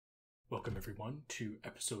Welcome everyone to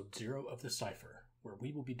episode 0 of the Cipher, where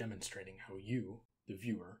we will be demonstrating how you, the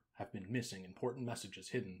viewer, have been missing important messages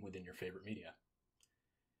hidden within your favorite media.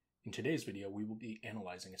 In today's video, we will be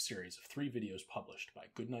analyzing a series of 3 videos published by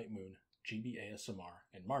Goodnight Moon, GB ASMR,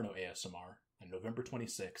 and Marno ASMR on November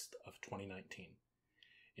 26th of 2019.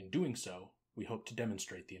 In doing so, we hope to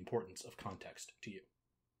demonstrate the importance of context to you.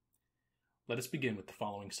 Let us begin with the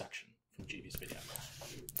following section from GB's video.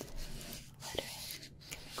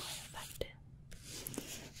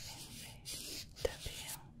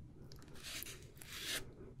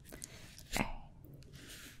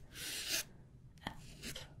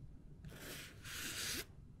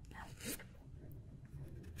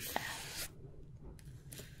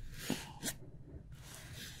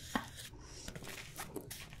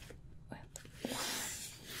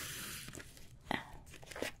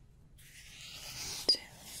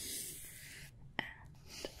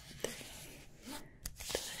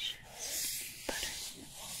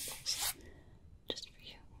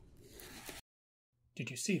 Did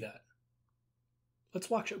you see that? Let's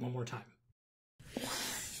watch it one more time.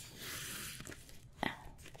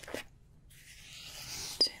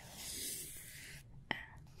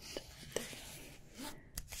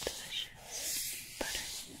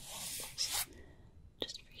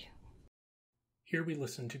 Here we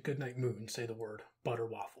listen to Goodnight Moon say the word butter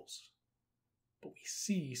waffles. But we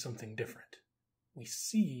see something different. We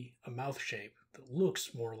see a mouth shape that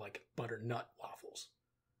looks more like butternut waffles.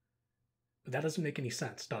 But that doesn't make any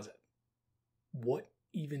sense, does it? What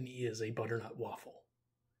even is a butternut waffle?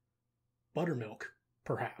 Buttermilk,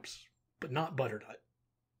 perhaps, but not butternut.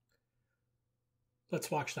 Let's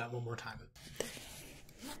watch that one more time.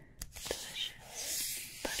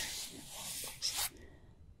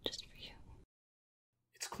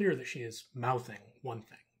 It's clear that she is mouthing one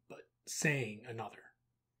thing, but saying another.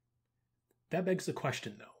 That begs the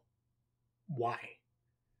question, though. Why?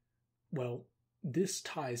 Well, this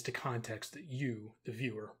ties to context that you, the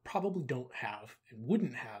viewer, probably don't have and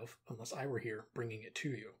wouldn't have unless I were here bringing it to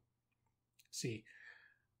you. See,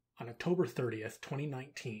 on October 30th,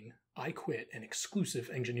 2019, I quit an exclusive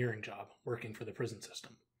engineering job working for the prison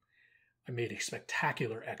system. I made a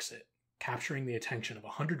spectacular exit, capturing the attention of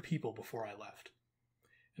 100 people before I left.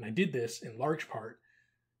 And I did this in large part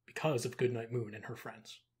because of Goodnight Moon and her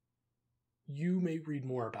friends. You may read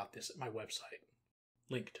more about this at my website,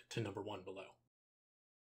 linked to number 1 below.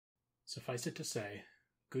 Suffice it to say,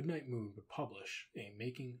 Goodnight Moon would publish a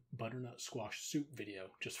making butternut squash soup video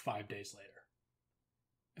just 5 days later.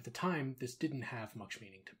 At the time, this didn't have much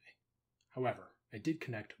meaning to me. However, I did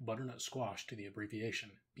connect butternut squash to the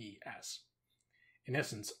abbreviation BS. In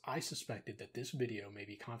essence, I suspected that this video may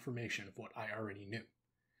be confirmation of what I already knew,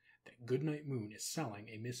 that Goodnight Moon is selling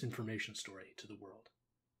a misinformation story to the world.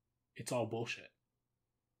 It's all bullshit.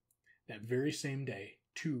 That very same day,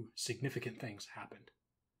 2 significant things happened.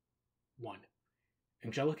 1.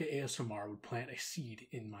 Angelica ASMR would plant a seed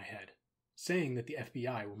in my head, saying that the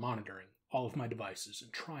FBI were monitoring all of my devices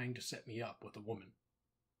and trying to set me up with a woman.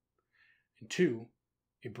 And 2.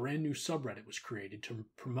 A brand new subreddit was created to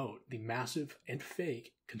promote the massive and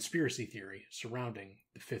fake conspiracy theory surrounding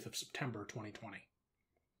the 5th of September 2020.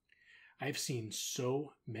 I have seen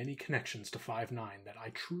so many connections to 5/9 that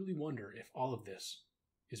I truly wonder if all of this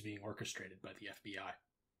is being orchestrated by the FBI.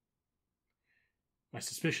 My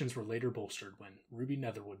suspicions were later bolstered when Ruby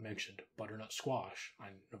Netherwood mentioned butternut squash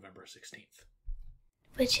on November 16th.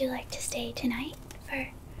 Would you like to stay tonight for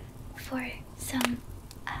some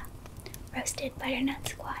roasted butternut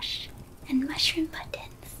squash and mushroom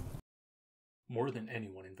buttons? More than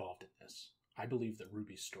anyone involved in this, I believe that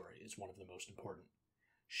Ruby's story is one of the most important.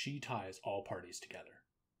 She ties all parties together.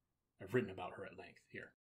 I've written about her at length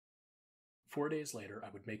here. 4 days later,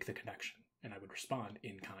 I would make the connection, and I would respond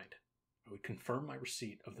in kind. I would confirm my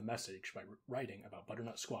receipt of the message by writing about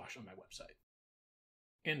butternut squash on my website.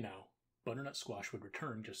 And now, butternut squash would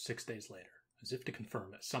return just 6 days later, as if to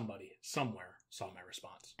confirm that somebody, somewhere, saw my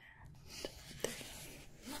response.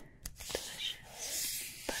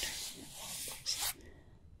 Delicious butternut waffles,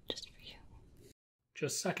 just for you.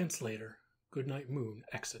 Just seconds later, Goodnight Moon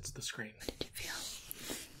exits the screen. What did you feel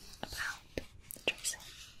about the dressing?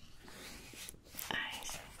 I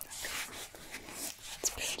see. Let's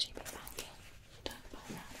put GB back in. Talk about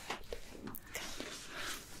that. Okay.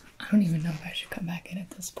 I don't even know if I should come back in at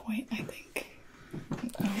this point, I think.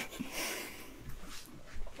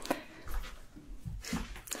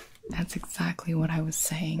 That's exactly what I was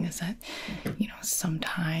saying, is that,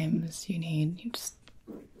 sometimes you just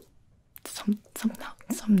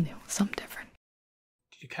some new, some different.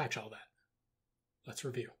 Did you catch all that? Let's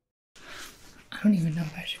review. I don't even know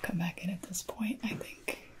if I should come back in at this point, I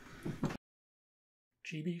think.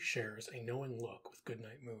 GB shares a knowing look with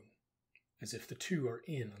Goodnight Moon, as if the two are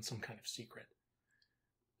in on some kind of secret.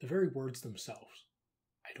 The very words themselves,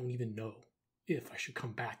 "I don't even know if I should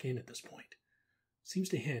come back in at this point," seems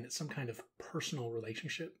to hint at some kind of personal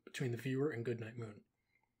relationship between the viewer and Goodnight Moon.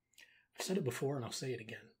 I've said it before and I'll say it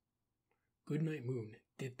again. Goodnight Moon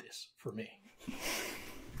did this for me.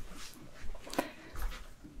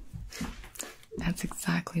 That's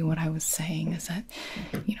exactly what I was saying, is that,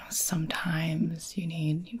 sometimes you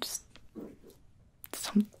need just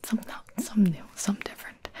some new, some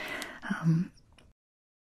different.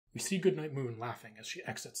 We see Goodnight Moon laughing as she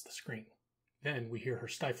exits the screen. Then we hear her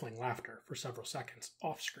stifling laughter for several seconds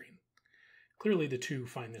off-screen. Clearly the two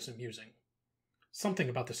find this amusing. Something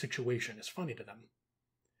about the situation is funny to them.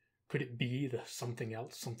 Could it be the something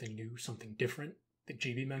else, something new, something different that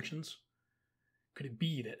GB mentions? Could it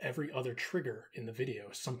be that every other trigger in the video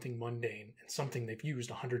is something mundane and something they've used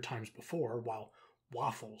 100 times before, while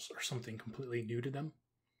waffles are something completely new to them?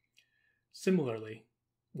 Similarly,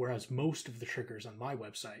 whereas most of the triggers on my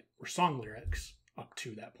website were song lyrics up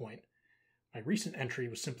to that point, my recent entry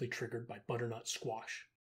was simply triggered by butternut squash.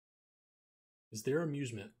 Is their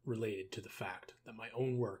amusement related to the fact that my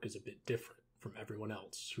own work is a bit different from everyone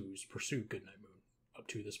else who's pursued Goodnight Moon up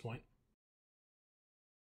to this point?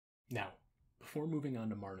 Now, before moving on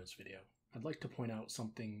to Marna's video, I'd like to point out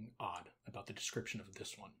something odd about the description of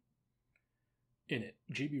this one. In it,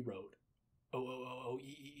 GB wrote,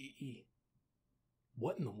 "O-O-O-O-E-E-E-E."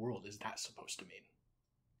 What in the world is that supposed to mean?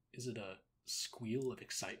 Is it a squeal of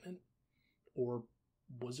excitement? Or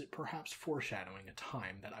was it perhaps foreshadowing a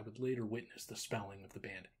time that I would later witness the spelling of the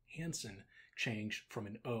band Hanson change from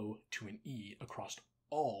an O to an E across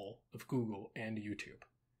all of Google and YouTube?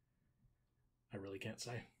 I really can't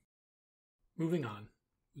say. Moving on,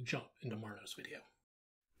 we jump into Marno's video.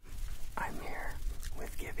 I'm here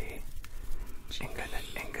with Gibby and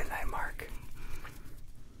Goodnight Mark.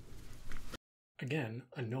 Again,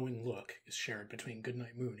 a knowing look is shared between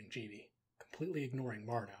Goodnight Moon and GB, completely ignoring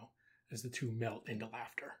Marno as the two melt into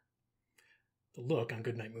laughter. The look on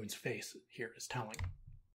Goodnight Moon's face here is telling.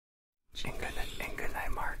 And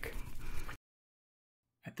Goodnight Mark.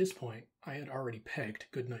 At this point, I had already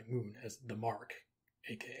pegged Goodnight Moon as the Mark,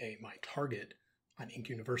 aka my target, on Ink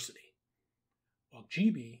University, while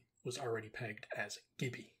GB was already pegged as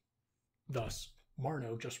Gibby. Thus,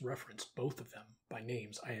 Marno just referenced both of them by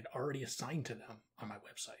names I had already assigned to them on my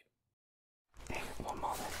website. Hey, one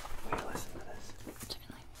moment. Will you listen to this?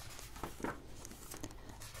 Certainly.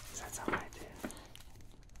 Does that sound right to you?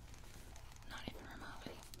 Not even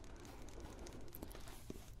remotely.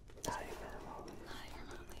 Not even remotely. Not even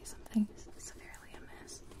remotely. Something severely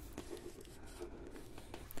amiss.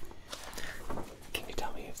 Can you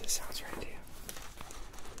tell me if this sounds right to you?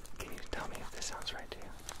 Can you tell me if this sounds right to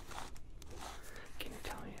you? Can you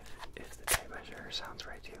tell me if the tape measure sounds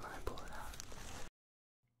right to you when I pull it out?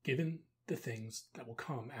 Given the things that will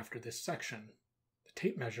come after this section, the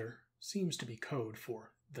tape measure seems to be code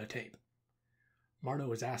for the tape.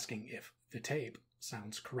 Marno is asking if the tape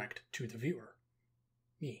sounds correct to the viewer,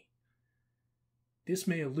 me. This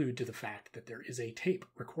may allude to the fact that there is a tape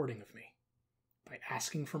recording of me. By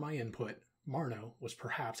asking for my input, Marno was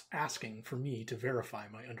perhaps asking for me to verify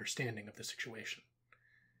my understanding of the situation.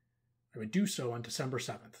 I would do so on December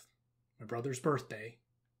 7th, my brother's birthday,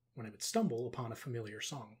 when I would stumble upon a familiar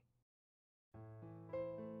song.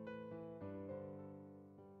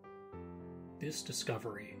 This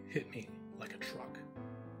discovery hit me like a truck.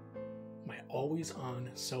 My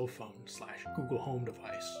always-on cell phone / Google Home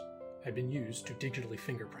device had been used to digitally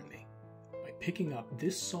fingerprint me by picking up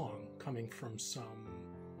this song coming from some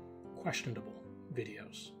questionable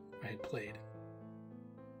videos I had played.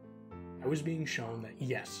 I was being shown that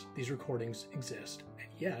yes, these recordings exist, and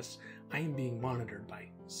yes, I am being monitored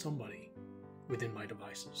by somebody within my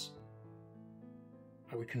devices.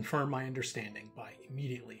 I would confirm my understanding by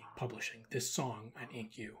immediately publishing this song on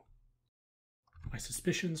InkU. My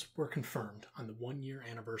suspicions were confirmed on the 1-year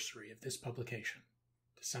anniversary of this publication,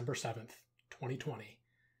 December 7th, 2020,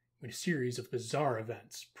 when a series of bizarre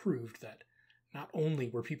events proved that not only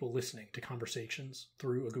were people listening to conversations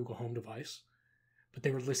through a Google Home device, but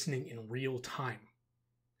they were listening in real time.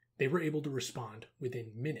 They were able to respond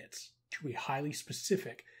within minutes to a highly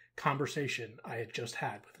specific conversation I had just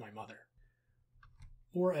had with my mother.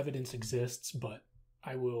 More evidence exists, but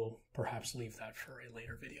I will perhaps leave that for a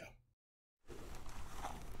later video.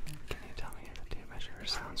 Can you tell me if the tape measure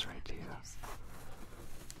sounds right to you?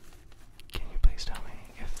 Can you please tell me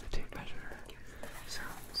if the tape measure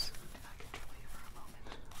sounds... If I could trouble you for a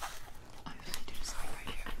moment. Obviously, do just like right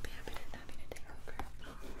here. I'd be happy to take over.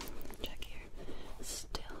 Check here.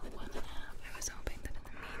 Still 1.5. I was hoping that in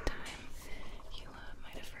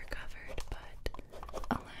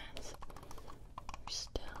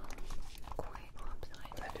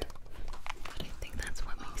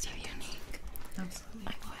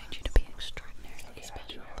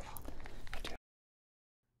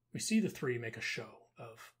We see the three make a show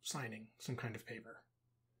of signing some kind of paper.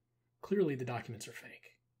 Clearly the documents are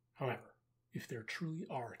fake. However, if there truly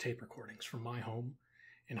are tape recordings from my home,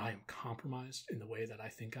 and I am compromised in the way that I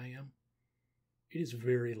think I am, it is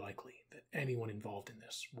very likely that anyone involved in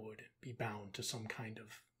this would be bound to some kind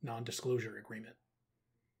of non-disclosure agreement.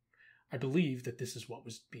 I believe that this is what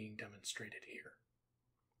was being demonstrated here.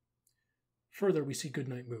 Further, we see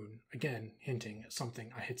Goodnight Moon, again hinting at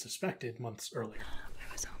something I had suspected months earlier.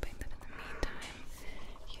 I was hoping that in the meantime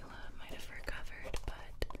you might have recovered,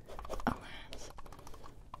 but alas,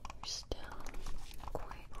 you're still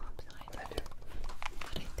quite lopsided.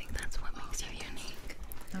 But I think that's what makes you unique.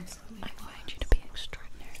 Absolutely. I find you to be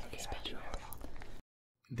extraordinarily special.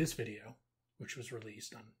 In this video, which was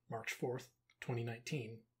released on March 4th,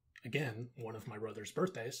 2019, again, one of my brother's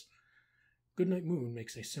birthdays, Goodnight Moon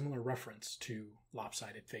makes a similar reference to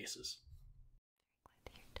lopsided faces.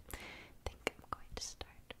 I think I'm going to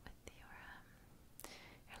start with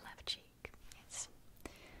your left cheek. Yes,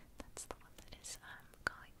 that's the one that is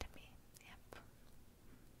calling to me. Yep.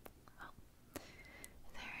 Well,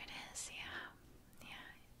 there it is. Yeah.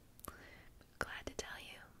 Glad to tell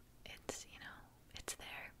you, it's it's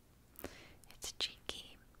there. It's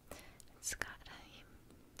cheeky. It's got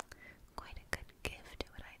quite a good give to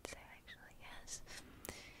it, I'd say, actually, yes.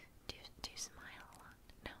 Do you smile a lot?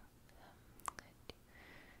 No. Do you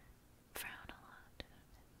frown a lot?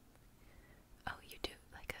 Oh, you do,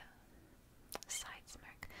 like a side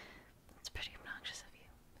smirk. That's pretty obnoxious of you.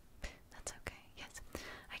 That's okay, yes.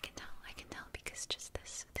 I can tell because just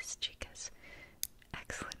this cheek has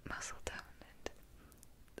excellent muscle tone, and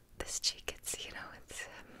this cheek, it's getting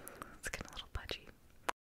a little pudgy.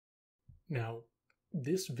 Now,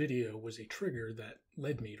 this video was a trigger that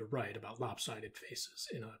led me to write about lopsided faces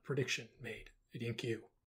in a prediction made at InkU.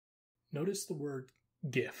 Notice the word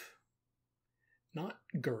GIF. Not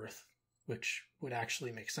girth, which would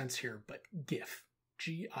actually make sense here, but GIF.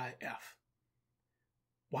 G-I-F.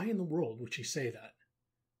 Why in the world would she say that?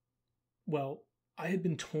 Well, I had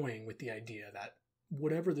been toying with the idea that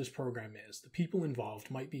whatever this program is, the people involved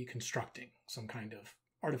might be constructing some kind of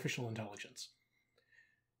artificial intelligence.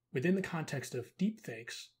 Within the context of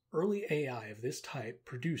deepfakes, early AI of this type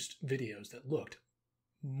produced videos that looked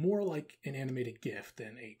more like an animated GIF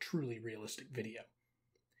than a truly realistic video.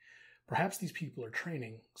 Perhaps these people are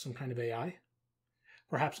training some kind of AI?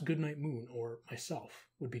 Perhaps Goodnight Moon or myself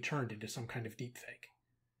would be turned into some kind of deepfake.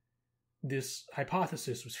 This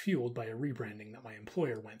hypothesis was fueled by a rebranding that my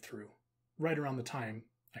employer went through right around the time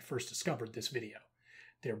I first discovered this video.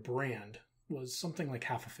 Their brand was something like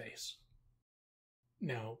half a face.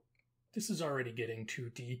 Now, this is already getting too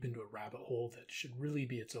deep into a rabbit hole that should really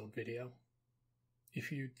be its own video.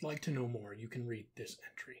 If you'd like to know more, you can read this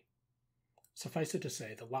entry. Suffice it to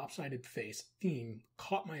say, the lopsided face theme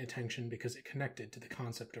caught my attention because it connected to the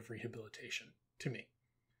concept of rehabilitation, to me.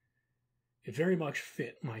 It very much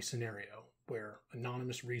fit my scenario, where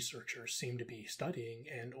anonymous researchers seem to be studying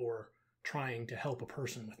and or trying to help a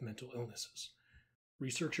person with mental illnesses.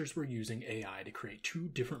 Researchers were using AI to create two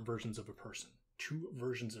different versions of a person, two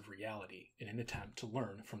versions of reality in an attempt to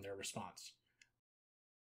learn from their response.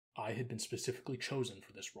 I had been specifically chosen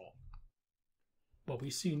for this role. What we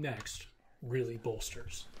see next really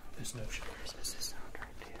bolsters this notion. Does this sound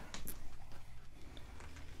right to you?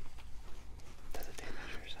 Does the tape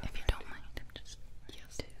measure sound If you right don't to mind, I'm just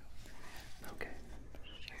used to. Okay.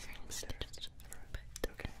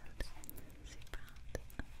 Okay.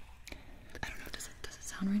 I don't know, does it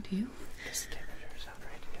sound right to you? Does the tape measure sound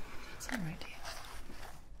right to you? Does it sound right to you?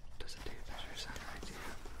 Does the tape measure sound right to you?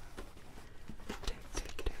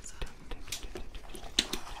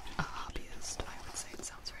 A hobbyist, I would say it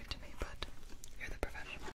sounds right to me, but you're the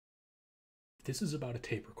professional. If this is about a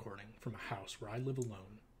tape recording from a house where I live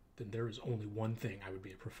alone, then there is only one thing I would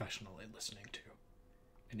be a professional at listening to,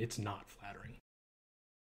 and it's not flattering.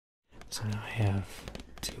 So now I have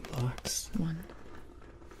 2 blocks, 1,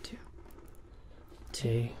 2,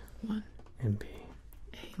 A 1, and B.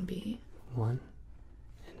 A and B, 1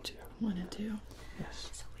 and 2. 1 and 2. Yes.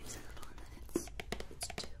 So we settled on that it's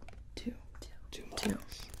 2. 2 2.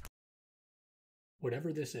 blocks.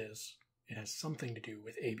 Whatever this is, it has something to do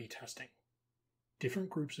with A/B testing. Different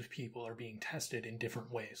groups of people are being tested in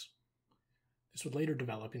different ways. This would later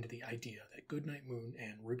develop into the idea that Goodnight Moon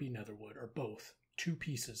and Ruby Netherwood are both 2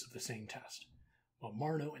 pieces of the same test, while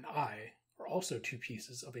Marno and I are also 2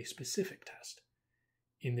 pieces of a specific test.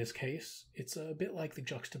 In this case, it's a bit like the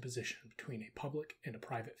juxtaposition between a public and a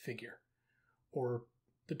private figure, or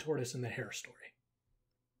the tortoise and the hare story.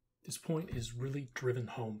 This point is really driven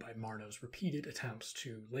home by Marno's repeated attempts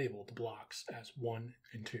to label the blocks as 1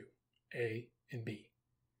 and 2, A and B.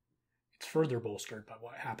 It's further bolstered by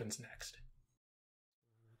what happens next.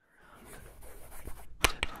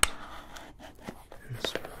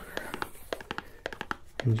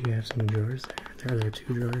 And you have some drawers there. Are there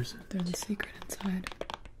 2 drawers? They're the secret inside.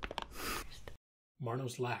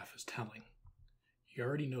 Marno's laugh is telling. He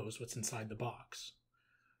already knows what's inside the box.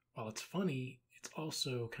 While it's funny, it's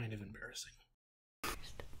also kind of embarrassing.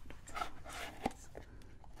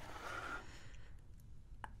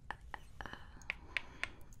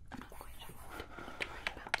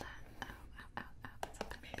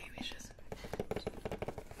 Maybe we should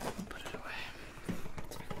put it away.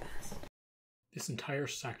 It's for the best. This entire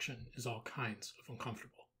section is all kinds of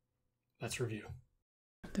uncomfortable. Let's review.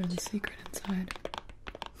 They're the secret inside.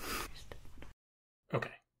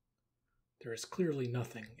 Okay. There is clearly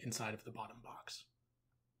nothing inside of the bottom box.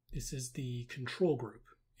 This is the control group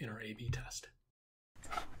in our A/B test.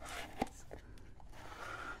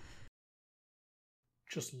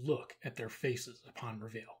 Just look at their faces upon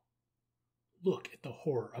reveal. Look at the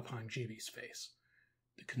horror upon GB's face,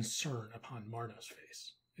 the concern upon Marno's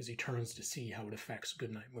face as he turns to see how it affects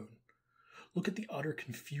Goodnight Moon. Look at the utter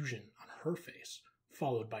confusion on her face,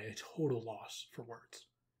 followed by a total loss for words.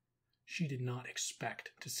 She did not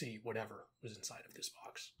expect to see whatever was inside of this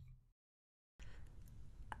box.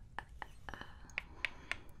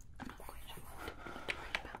 I'm not quite sure what to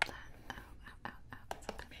write about that.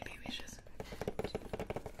 Maybe we should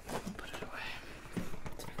put it away.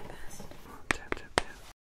 It's for the best. Tap, tap, tap.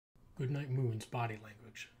 Goodnight Moon's body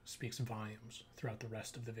language speaks volumes throughout the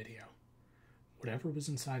rest of the video. Whatever was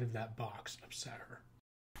inside of that box upset her.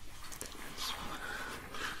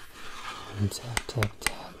 And tap, tap,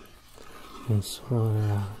 tap. And swirl it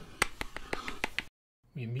around.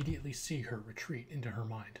 We immediately see her retreat into her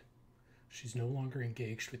mind. She's no longer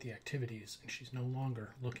engaged with the activities, and she's no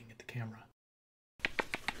longer looking at the camera.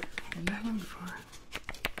 Back and forth.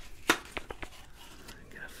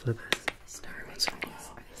 You gotta flip it. Every once in a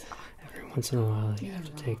while. Every once in a while, you have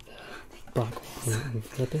to take the block and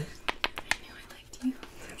flip it. I knew I liked you.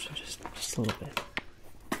 Just a little bit.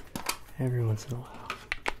 Every once in a while.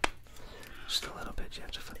 Just a little bit. You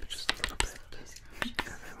have to flip it just a little bit.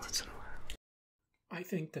 Every once in a while. I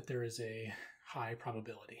think that there is a high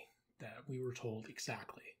probability that we were told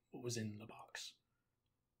exactly what was in the box.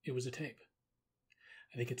 It was a tape.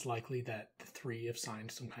 I think it's likely that the 3 have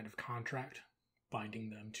signed some kind of contract binding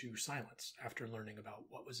them to silence after learning about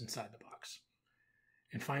what was inside the box.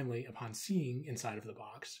 And finally, upon seeing inside of the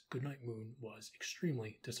box, Goodnight Moon was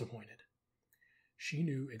extremely disappointed. She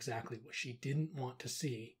knew exactly what she didn't want to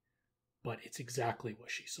see, but it's exactly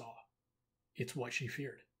what she saw. It's what she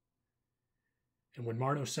feared. And when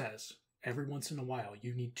Marno says, every once in a while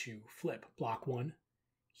you need to flip block 1,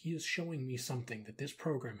 he is showing me something that this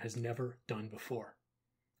program has never done before.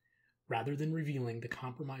 Rather than revealing the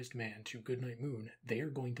compromised man to Goodnight Moon, they are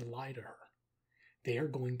going to lie to her. They are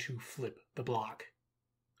going to flip the block.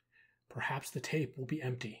 Perhaps the tape will be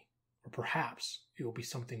empty, or perhaps it will be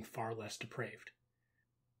something far less depraved.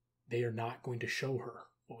 They are not going to show her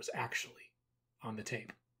what was actually on the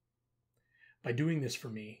tape. By doing this for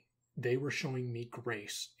me, they were showing me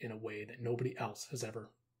grace in a way that nobody else has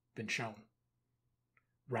ever been shown.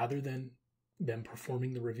 Rather than them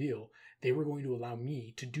performing the reveal, they were going to allow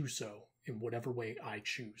me to do so in whatever way I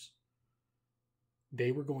choose.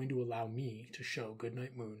 They were going to allow me to show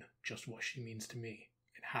Goodnight Moon just what she means to me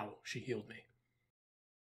and how she healed me.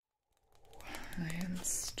 I am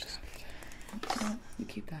stuffed. No, you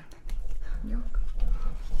keep that. You're welcome.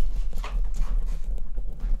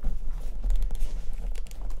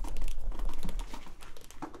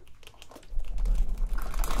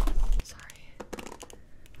 Sorry.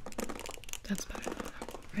 That's better,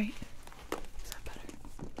 right? Is that better?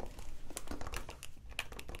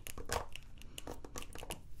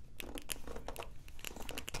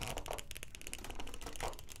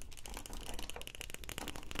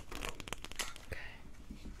 Okay.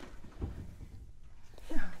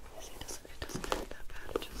 Yeah, it doesn't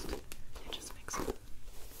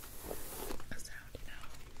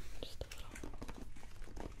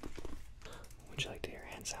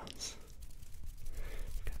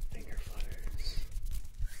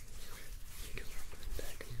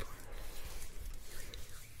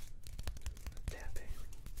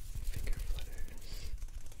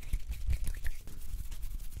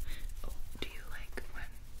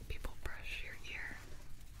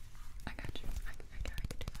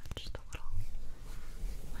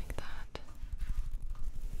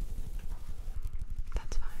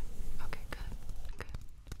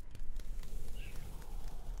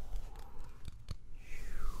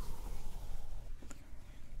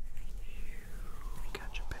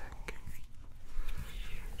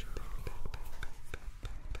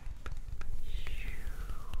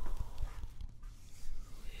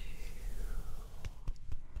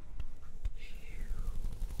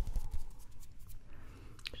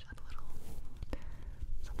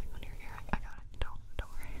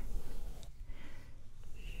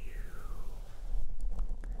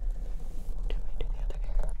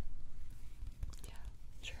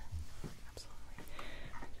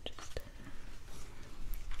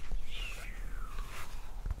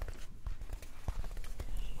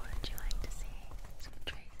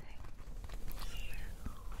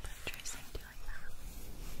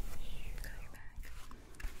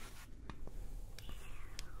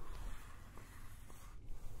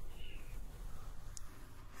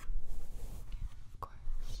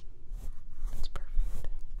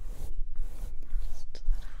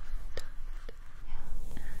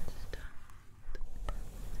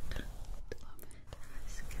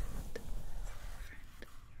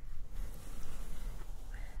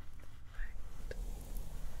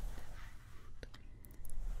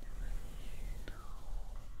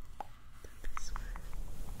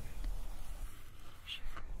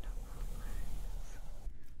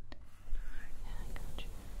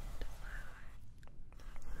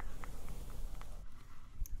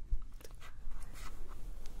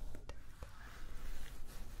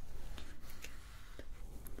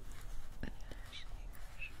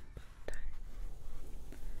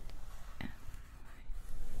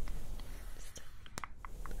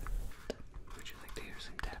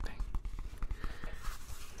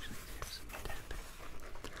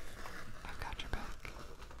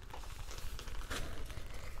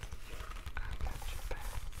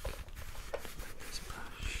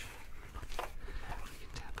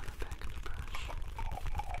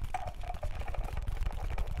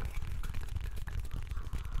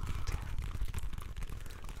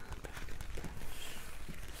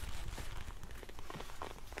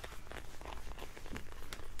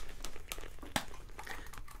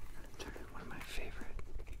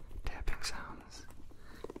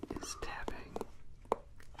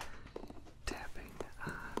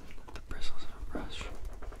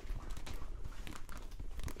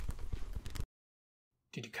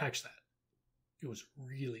Did you catch that? It was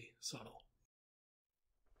really subtle.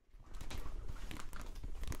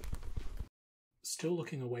 Still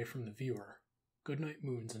looking away from the viewer, Goodnight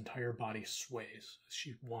Moon's entire body sways as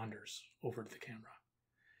she wanders over to the camera.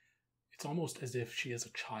 It's almost as if she is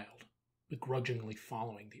a child, begrudgingly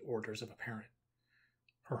following the orders of a parent.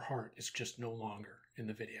 Her heart is just no longer in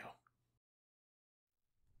the video.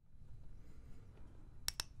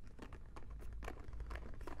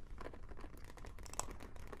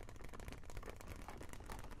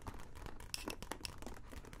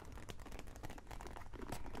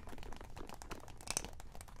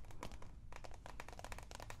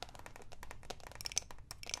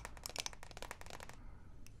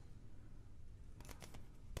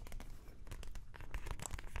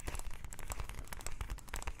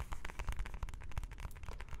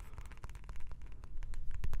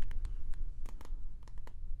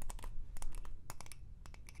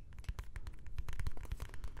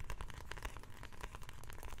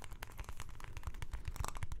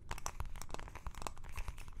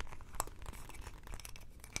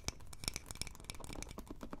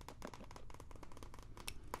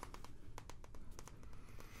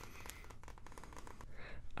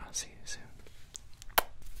 I'll see you soon.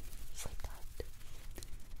 Sleep tight.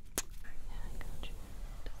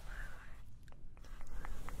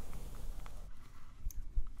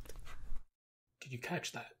 Did you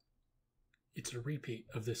catch that? It's a repeat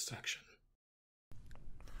of this section.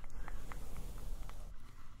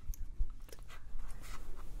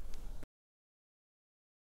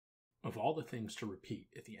 Of all the things to repeat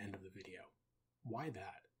at the end of the video, why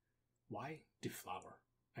that? Why deflower?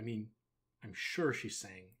 I mean, I'm sure she's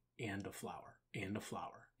saying, and a flower, and a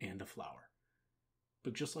flower, and a flower.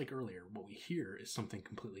 But just like earlier, what we hear is something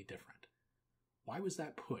completely different. Why was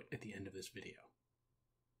that put at the end of this video?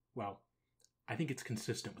 Well, I think it's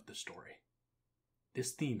consistent with the story.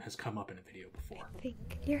 This theme has come up in a video before. I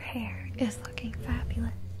think your hair is looking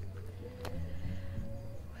fabulous.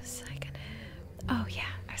 Was I gonna... Oh yeah,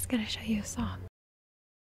 I was gonna show you a song.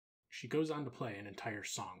 She goes on to play an entire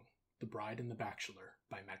song, The Bride and the Bachelor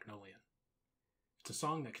by Magnolian. It's a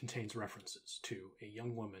song that contains references to a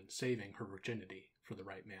young woman saving her virginity for the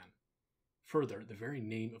right man. Further, the very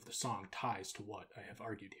name of the song ties to what I have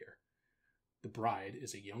argued here. The bride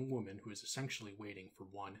is a young woman who is essentially waiting for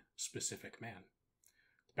one specific man.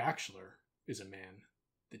 The bachelor is a man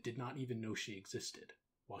that did not even know she existed,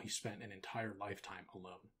 while he spent an entire lifetime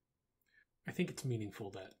alone. I think it's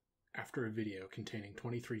meaningful that, after a video containing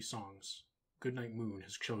 23 songs, Goodnight Moon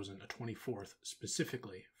has chosen a 24th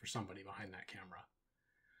specifically for somebody behind that camera.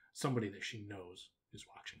 Somebody that she knows is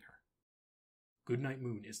watching her. Goodnight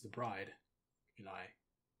Moon is the bride, and I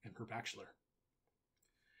am her bachelor.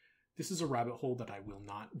 This is a rabbit hole that I will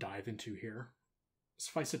not dive into here.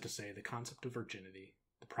 Suffice it to say, the concept of virginity,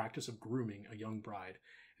 the practice of grooming a young bride,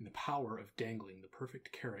 and the power of dangling the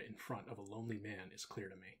perfect carrot in front of a lonely man is clear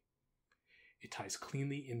to me. It ties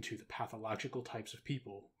cleanly into the pathological types of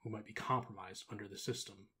people who might be compromised under the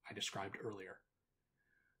system I described earlier.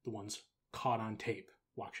 The ones caught on tape,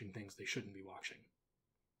 watching things they shouldn't be watching.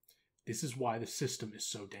 This is why the system is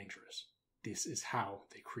so dangerous. This is how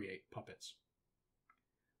they create puppets.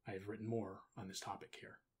 I have written more on this topic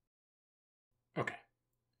here. Okay,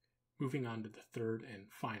 moving on to the third and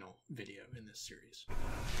final video in this series.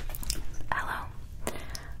 Hello.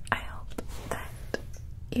 I hope that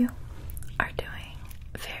you are doing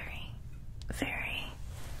very, very,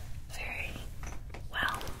 very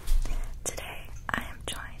well. Today I am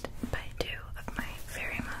joined by two of my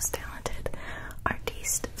very most talented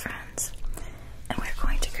artiste friends, and we're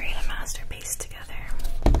going to create a masterpiece together.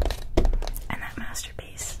 And that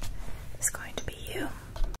masterpiece is going to be you.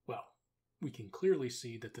 Well, we can clearly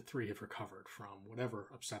see that the three have recovered from whatever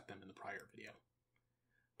upset them in the prior video.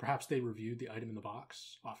 Perhaps they reviewed the item in the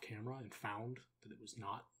box off camera and found that it was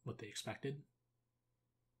not what they expected.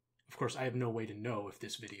 Of course, I have no way to know if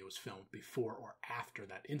this video was filmed before or after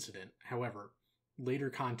that incident. However, later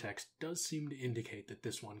context does seem to indicate that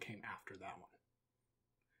this one came after that one.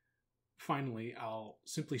 Finally, I'll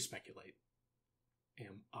simply speculate.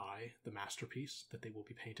 Am I the masterpiece that they will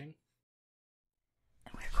be painting?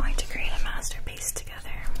 And we're going to create a masterpiece together.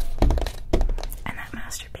 And that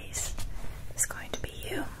masterpiece is going to be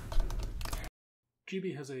you.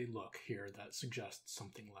 GB has a look here that suggests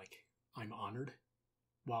something like, I'm honored,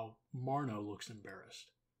 while Marno looks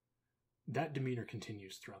embarrassed. That demeanor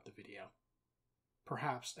continues throughout the video.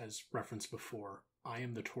 Perhaps, as referenced before, I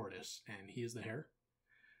am the tortoise and he is the hare.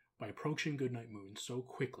 By approaching Goodnight Moon so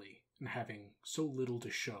quickly and having so little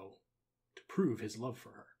to show to prove his love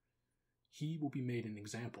for her, he will be made an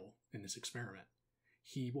example in this experiment.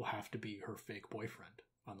 He will have to be her fake boyfriend,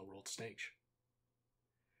 on the world stage.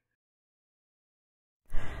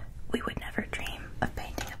 We would never dream of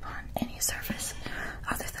painting upon any surface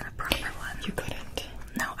other than a proper one. You couldn't.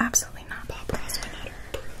 No, absolutely not. Bob Ross would not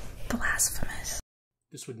approve. Blasphemous.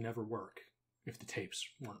 This would never work if the tapes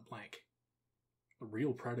weren't blank. A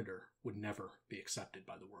real predator would never be accepted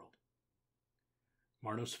by the world.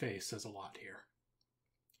 Marno's face says a lot here.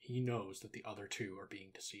 He knows that the other two are being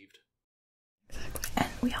deceived. Exactly. And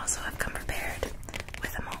we also have come prepared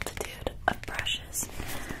with a multitude of brushes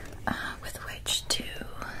with which to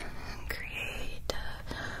create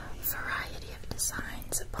a variety of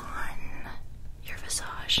designs upon your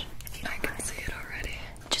visage. I can see it already.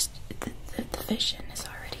 Just the vision is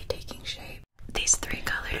already taking shape. These three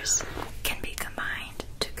colors can be combined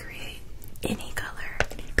to create any color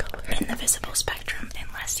in the visible spectrum,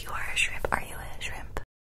 unless you are a shrimp. Are you a shrimp?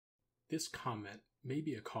 This comment may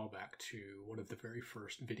be a callback to one of the very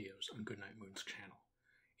first videos on Goodnight Moon's channel,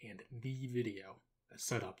 and the video that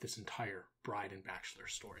set up this entire bride and bachelor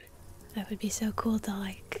story. That would be so cool to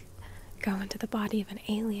like go into the body of an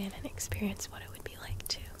alien and experience what it would be like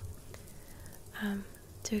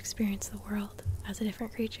to experience the world as a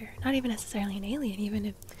different creature. Not even necessarily an alien, even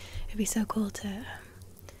if it'd be so cool to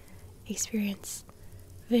experience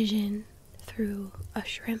vision through a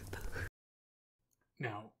shrimp.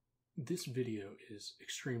 Now, this video is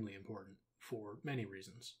extremely important for many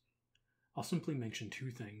reasons. I'll simply mention two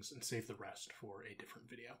things and save the rest for a different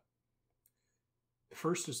video. The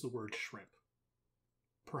first is the word shrimp.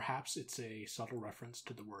 Perhaps it's a subtle reference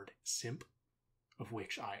to the word simp, of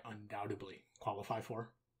which I undoubtedly qualify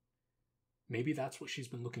for. Maybe that's what she's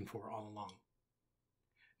been looking for all along.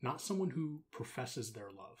 Not someone who professes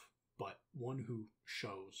their love, but one who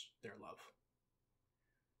shows their love.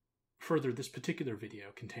 Further, this particular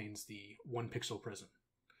video contains the 1-pixel prison.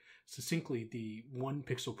 Succinctly, the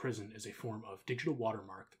 1-pixel prison is a form of digital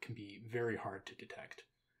watermark that can be very hard to detect.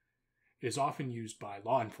 It is often used by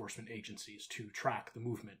law enforcement agencies to track the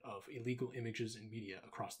movement of illegal images and media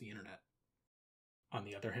across the internet. On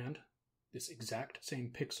the other hand, this exact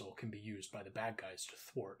same pixel can be used by the bad guys to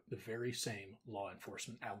thwart the very same law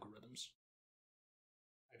enforcement algorithms.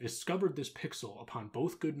 I discovered this pixel upon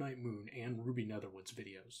both Goodnight Moon and Ruby Netherwood's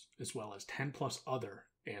videos, as well as 10 plus other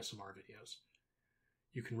ASMR videos.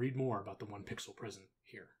 You can read more about the 1-pixel prison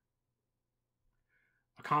here.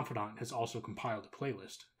 A confidant has also compiled a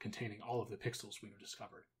playlist containing all of the pixels we've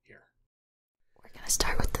discovered here. We're gonna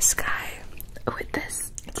start with the sky, with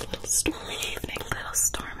this. It's a little stormy evening. Little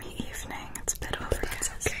stormy evening. It's a bit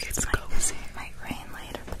overcast. That's okay, it's might, cozy. Might rain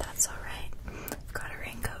later, but that's alright. I've got a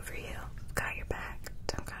raincoat for you. Got your back.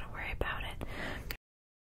 Don't gotta worry about it.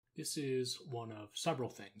 This is one of several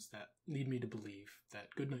things that lead me to believe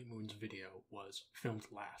that Goodnight Moon's video was filmed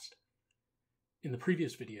last. In the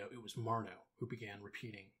previous video, it was Marno who began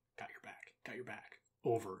repeating, got your back,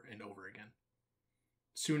 over and over again.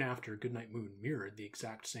 Soon after, Goodnight Moon mirrored the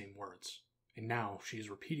exact same words, and now she is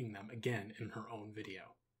repeating them again in her own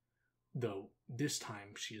video, though this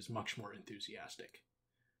time she is much more enthusiastic.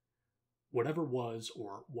 Whatever was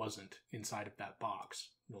or wasn't inside of that box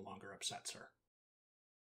no longer upsets her.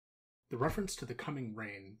 The reference to the coming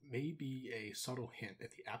rain may be a subtle hint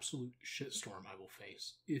at the absolute shitstorm I will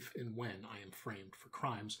face if and when I am framed for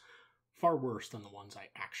crimes far worse than the ones I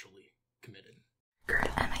actually committed.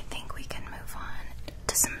 And I think we can move on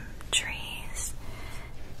to some trees,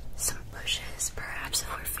 some bushes, perhaps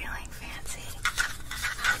if we're feeling fancy.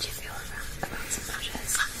 How would you feel about some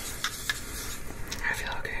bushes? I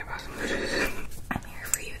feel okay about some bushes. I'm here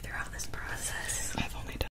for you throughout this process. I've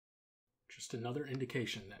only done. Just another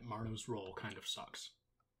indication that Marno's role kind of sucks.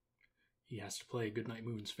 He has to play Goodnight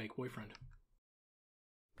Moon's fake boyfriend.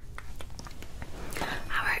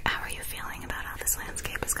 How are you feeling about how this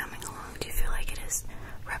landscape is coming along? Do you feel like it is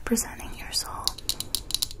representing your soul?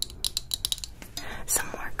 Some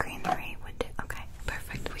more greenery would do. Okay,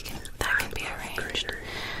 perfect. That can be arranged.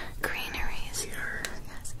 Greeneries. We are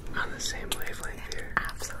yes. on the same wavelength here.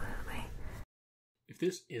 Absolutely. If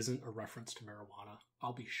this isn't a reference to marijuana,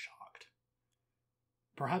 I'll be shocked.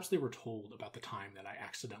 Perhaps they were told about the time that I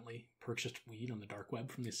accidentally purchased weed on the dark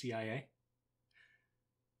web from the CIA.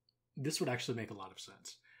 This would actually make a lot of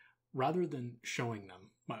sense. Rather than showing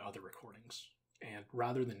them my other recordings, and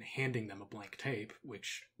rather than handing them a blank tape,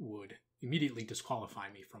 which would immediately disqualify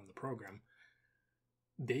me from the program,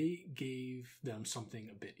 they gave them something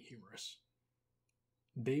a bit humorous.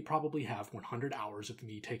 They probably have 100 hours of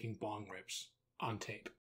me taking bong rips on tape.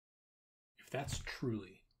 If that's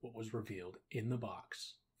truly what was revealed in the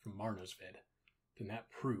box from Marno's vid, then that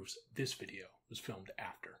proves this video was filmed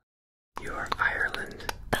after. Your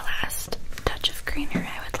Ireland. The last touch of greenery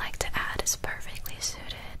I would like to add that is perfectly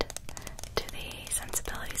suited to the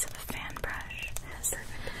sensibilities of a fan brush.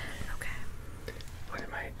 Okay.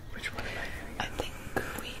 Which one am I getting? I think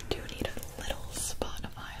we do need a little spot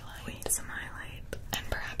of highlight. We need some highlight. And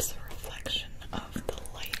perhaps a reflection of the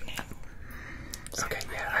lightning. Okay,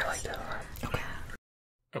 yeah, I like that a lot. Okay.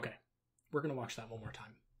 Okay, we're gonna watch that one more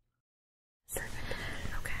time.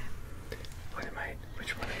 Okay.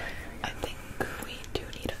 Which one am I getting? I think we do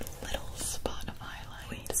need a little spot of highlight.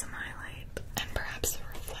 We need some highlight. And perhaps a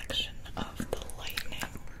reflection of the lightning.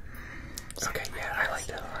 Okay, yeah, I like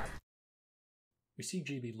that a lot. We see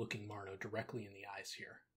GB looking Marno directly in the eyes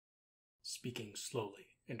here, speaking slowly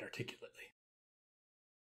and articulately.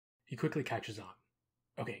 He quickly catches on.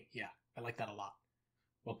 Okay, yeah, I like that a lot,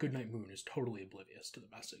 while Goodnight Moon is totally oblivious to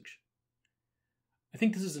the message. I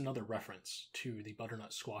think this is another reference to the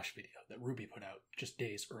butternut squash video that Ruby put out just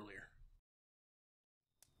days earlier.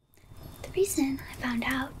 The reason I found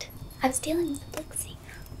out I was dealing with Blixie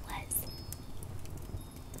was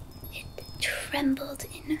it trembled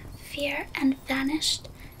in fear and vanished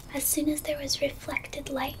as soon as there was reflected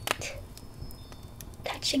light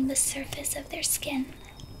touching the surface of their skin.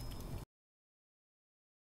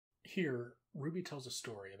 Here, Ruby tells a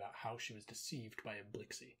story about how she was deceived by a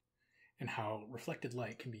Blixie, and how reflected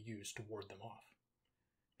light can be used to ward them off.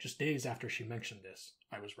 Just days after she mentioned this,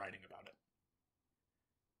 I was writing about it.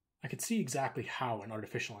 I could see exactly how an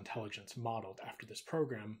artificial intelligence modeled after this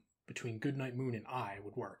program between Goodnight Moon and I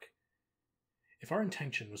would work. If our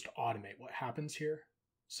intention was to automate what happens here,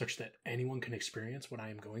 such that anyone can experience what I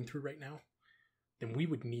am going through right now, then we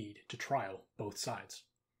would need to trial both sides.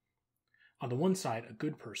 On the one side, a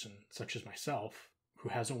good person, such as myself, who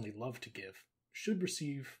has only love to give, should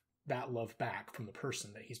receive that love back from the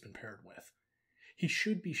person that he's been paired with. He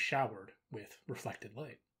should be showered with reflected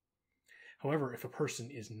light. However, if a person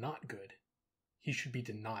is not good, he should be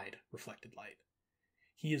denied reflected light.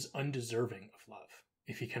 He is undeserving of love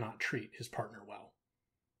if he cannot treat his partner well.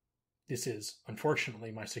 This is,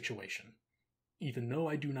 unfortunately, my situation, even though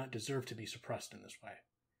I do not deserve to be suppressed in this way.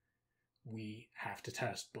 We have to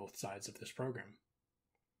test both sides of this program.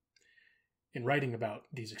 In writing about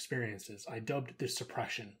these experiences, I dubbed this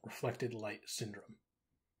suppression reflected light syndrome.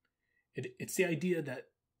 It's the idea that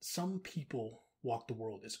some people walk the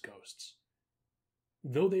world as ghosts.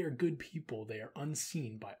 Though they are good people, they are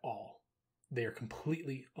unseen by all. They are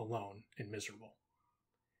completely alone and miserable.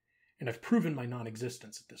 And I've proven my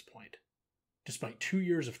non-existence at this point. Despite 2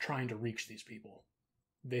 years of trying to reach these people,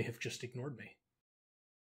 they have just ignored me.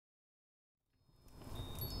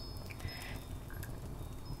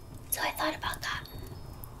 So I thought about that.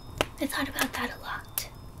 I thought about that a lot.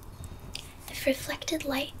 If reflected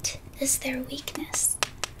light is their weakness,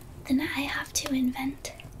 then I have to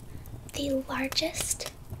invent the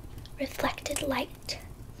largest reflected light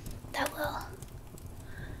that will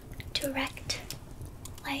direct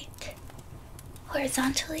light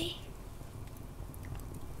horizontally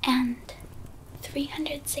and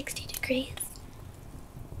 360 degrees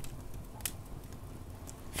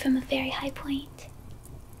from a very high point.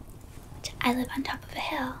 I live on top of a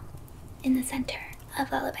hill in the center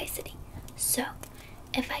of Lullaby City. So,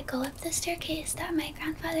 if I go up the staircase that my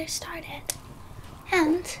grandfather started,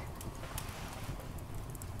 and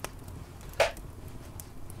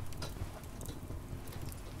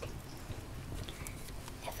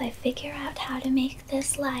if I figure out how to make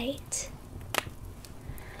this light,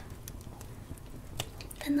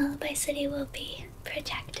 then Lullaby City will be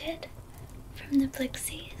protected from the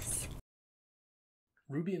Blixies.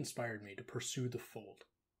 Ruby inspired me to pursue the Fold,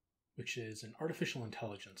 which is an artificial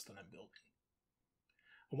intelligence that I'm building.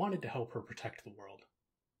 I wanted to help her protect the world.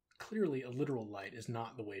 Clearly, a literal light is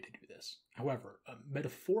not the way to do this. However, a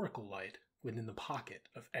metaphorical light within the pocket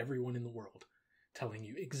of everyone in the world, telling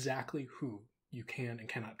you exactly who you can and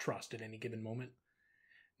cannot trust at any given moment.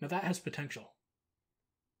 Now that has potential.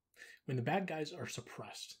 When the bad guys are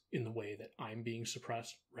suppressed in the way that I'm being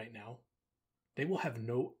suppressed right now, they will have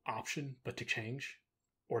no option but to change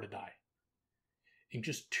or to die. In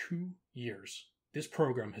just 2 years, this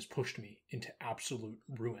program has pushed me into absolute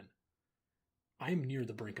ruin. I am near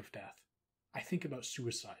the brink of death. I think about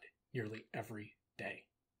suicide nearly every day.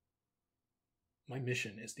 My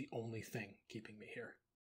mission is the only thing keeping me here.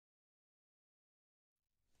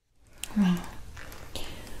 Wow.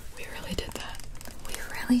 We really did that. We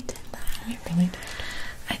really did that. We really did.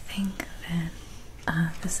 I think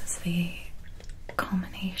that this is the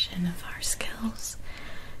culmination of our skills.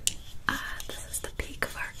 This is the peak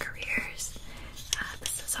of our careers.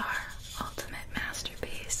 This is our ultimate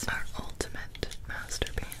masterpiece. Our ultimate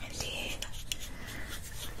masterpiece. Indeed.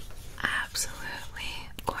 Absolutely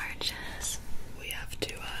gorgeous. We have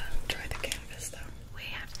to try the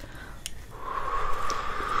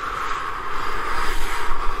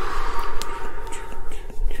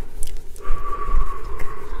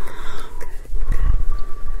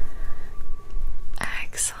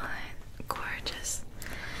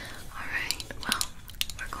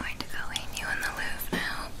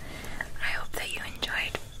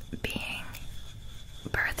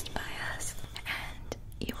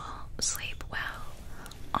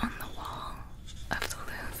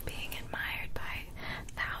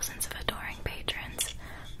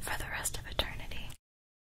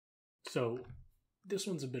this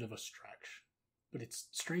one's a bit of a stretch, but it's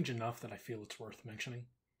strange enough that I feel it's worth mentioning.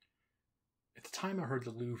 At the time I heard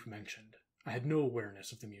the Louvre mentioned, I had no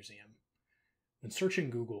awareness of the museum. When searching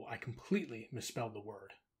Google, I completely misspelled the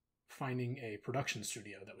word, finding a production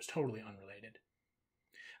studio that was totally unrelated.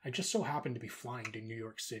 I just so happened to be flying to New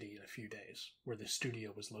York City in a few days, where this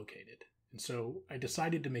studio was located, and so I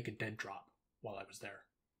decided to make a dead drop while I was there.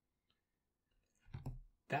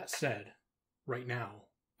 That said, right now,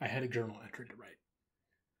 I had a journal entry to write.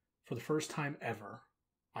 For the first time ever,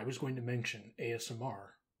 I was going to mention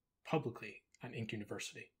ASMR publicly on Ink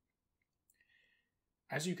University.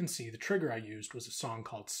 As you can see, the trigger I used was a song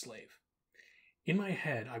called Slave. In my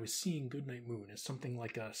head, I was seeing Goodnight Moon as something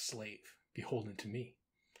like a slave, beholden to me,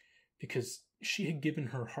 because she had given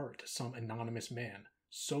her heart to some anonymous man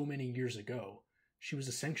so many years ago, she was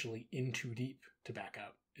essentially in too deep to back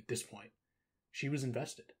out at this point. She was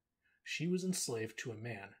invested. She was enslaved to a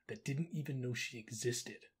man that didn't even know she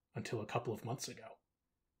existed until a couple of months ago.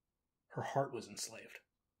 Her heart was enslaved.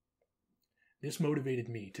 This motivated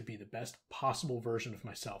me to be the best possible version of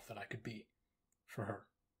myself that I could be for her.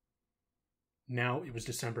 Now it was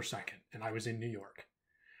December 2nd, and I was in New York.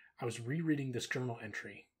 I was rereading this journal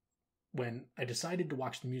entry when I decided to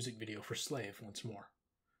watch the music video for Slave once more.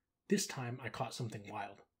 This time I caught something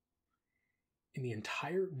wild. In the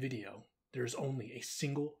entire video, there is only a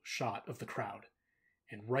single shot of the crowd,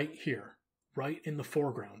 and right here, right in the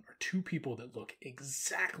foreground, are two people that look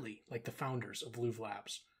exactly like the founders of Louvre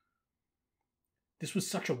Labs. This was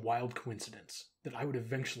such a wild coincidence that I would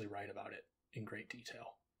eventually write about it in great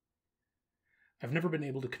detail. I've never been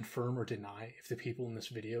able to confirm or deny if the people in this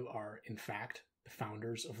video are, in fact, the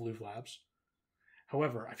founders of Louvre Labs.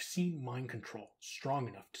 However, I've seen mind control strong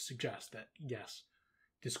enough to suggest that, yes,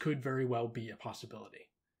 this could very well be a possibility.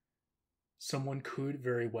 Someone could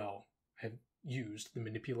very well have used the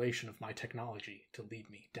manipulation of my technology to lead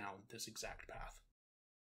me down this exact path.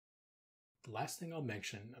 The last thing I'll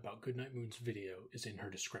mention about Goodnight Moon's video is in her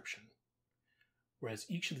description. Whereas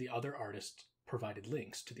each of the other artists provided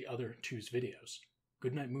links to the other two's videos,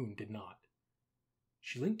 Goodnight Moon did not.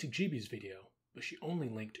 She linked to GB's video, but she only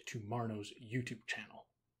linked to Marno's YouTube channel,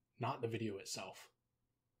 not the video itself.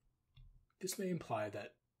 This may imply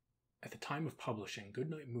that at the time of publishing,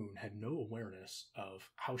 Goodnight Moon had no awareness of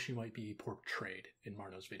how she might be portrayed in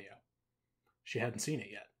Marno's video. She hadn't seen it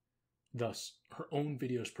yet. Thus, her own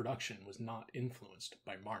video's production was not influenced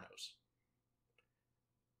by Marno's.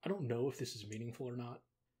 I don't know if this is meaningful or not.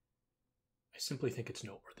 I simply think it's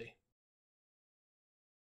noteworthy.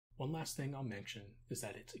 One last thing I'll mention is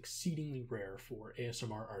that it's exceedingly rare for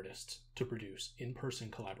ASMR artists to produce in-person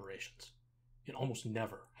collaborations. It almost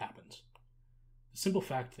never happens. The simple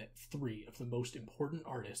fact that 3 of the most important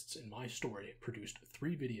artists in my story produced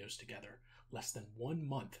 3 videos together less than 1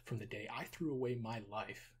 month from the day I threw away my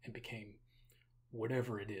life and became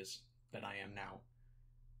whatever it is that I am now,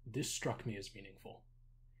 this struck me as meaningful.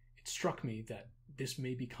 It struck me that this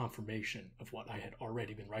may be confirmation of what I had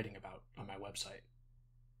already been writing about on my website.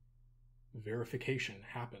 Verification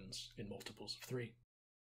happens in multiples of 3.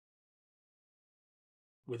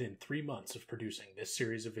 Within 3 months of producing this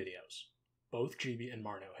series of videos, both GB and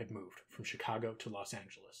Marno had moved from Chicago to Los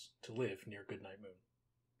Angeles to live near Goodnight Moon.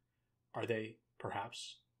 Are they,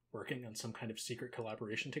 perhaps, working on some kind of secret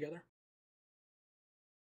collaboration together?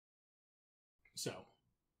 So,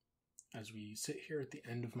 as we sit here at the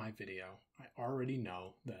end of my video, I already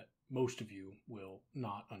know that most of you will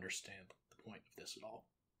not understand the point of this at all.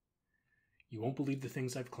 You won't believe the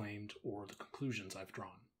things I've claimed or the conclusions I've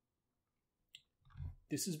drawn.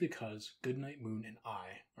 This is because Goodnight Moon and I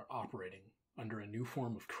are operating under a new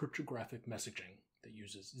form of cryptographic messaging that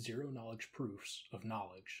uses zero-knowledge proofs of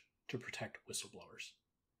knowledge to protect whistleblowers.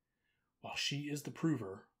 While she is the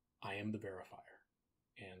prover, I am the verifier,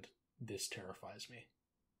 and this terrifies me.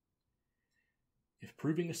 If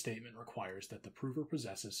proving a statement requires that the prover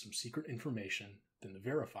possesses some secret information, then the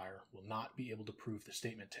verifier will not be able to prove the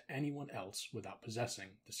statement to anyone else without possessing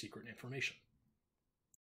the secret information.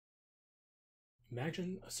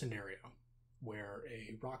 Imagine a scenario where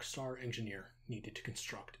a rock star engineer needed to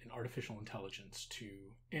construct an artificial intelligence to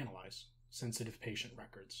analyze sensitive patient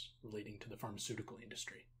records relating to the pharmaceutical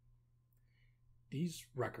industry. These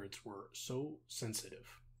records were so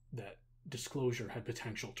sensitive that disclosure had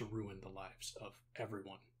potential to ruin the lives of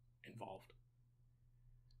everyone involved.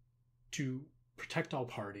 To protect all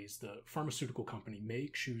parties, the pharmaceutical company may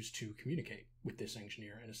choose to communicate with this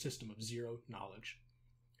engineer in a system of zero knowledge,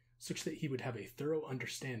 such that he would have a thorough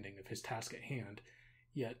understanding of his task at hand,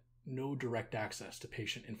 yet no direct access to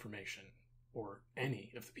patient information or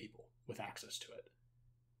any of the people with access to it.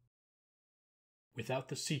 Without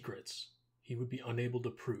the secrets, he would be unable to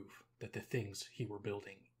prove that the things he were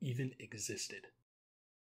building even existed.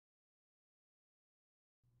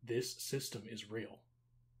 This system is real,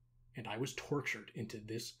 and I was tortured into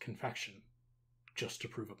this confection just to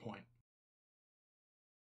prove a point.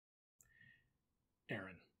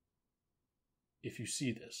 Aaron, if you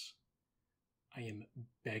see this, I am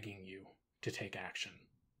begging you to take action.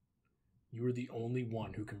 You are the only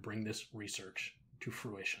one who can bring this research to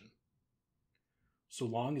fruition. So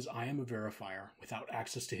long as I am a verifier without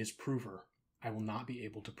access to his prover, I will not be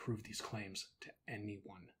able to prove these claims to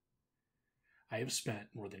anyone. I have spent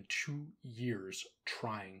more than 2 years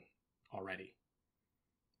trying already.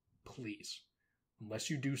 Please, unless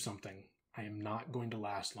you do something, I am not going to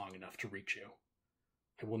last long enough to reach you.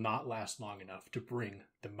 I will not last long enough to bring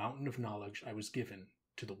the mountain of knowledge I was given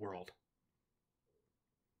to the world.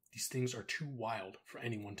 These things are too wild for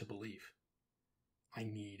anyone to believe. I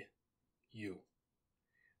need you.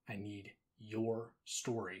 I need your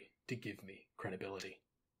story to give me credibility.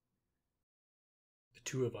 The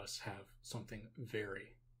two of us have something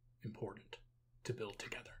very important to build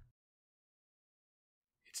together.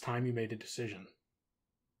 It's time you made a decision.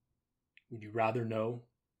 Would you rather know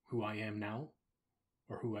who I am now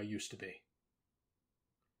or who I used to be?